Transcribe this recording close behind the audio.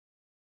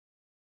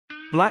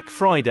Black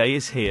Friday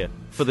is here,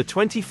 for the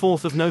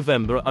 24th of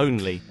November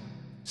only.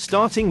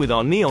 Starting with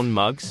our neon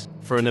mugs,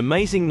 for an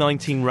amazing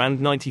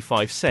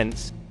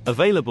R19.95,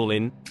 available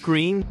in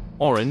green,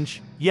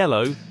 orange,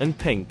 yellow, and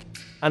pink,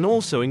 and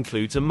also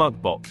includes a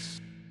mug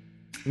box.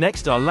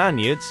 Next, our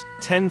lanyards,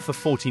 10 for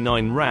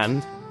 49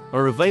 Rand,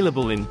 are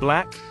available in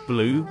black,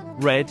 blue,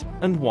 red,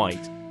 and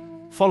white.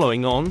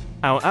 Following on,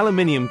 our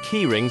aluminium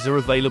keyrings are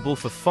available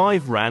for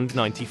 5 Rand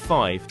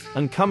 95,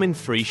 and come in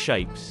 3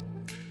 shapes.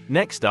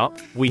 Next up,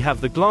 we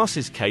have the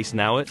glasses case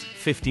now at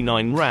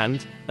 59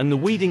 Rand, and the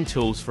weeding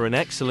tools for an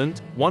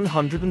excellent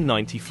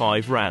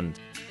 195 Rand.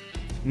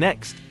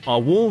 Next,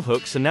 our wall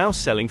hooks are now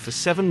selling for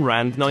 7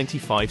 Rand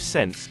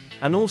 95,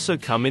 and also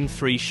come in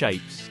 3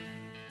 shapes.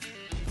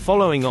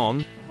 Following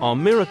on, our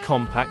mirror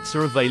compacts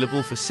are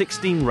available for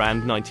 16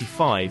 Rand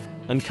 95,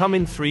 and come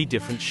in 3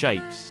 different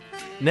shapes.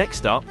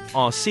 Next up,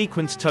 our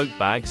sequence tote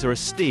bags are a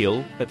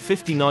steal, at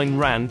 59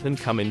 Rand and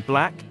come in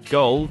black,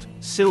 gold,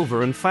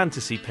 silver and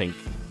fantasy pink.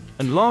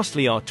 And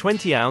lastly, our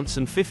 20-ounce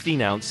and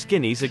 15-ounce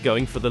skinnies are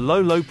going for the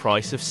low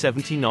price of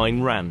 79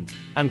 Rand,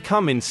 and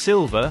come in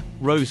silver,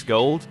 rose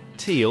gold,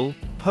 teal,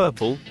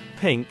 purple,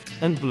 pink,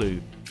 and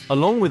blue.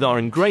 Along with our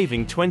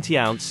engraving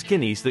 20-ounce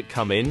skinnies that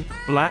come in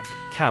black,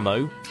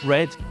 camo,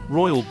 red,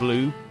 royal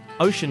blue,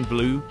 ocean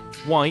blue,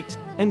 white,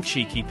 and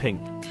cheeky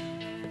pink.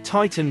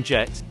 Titan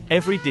Jet,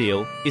 every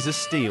deal is a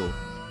steal.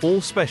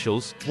 All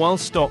specials while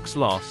stocks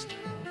last.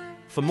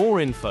 For more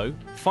info,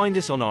 find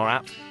us on our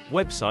app,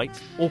 website,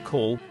 or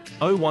call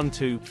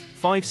 012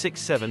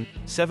 567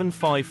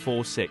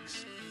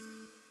 7546.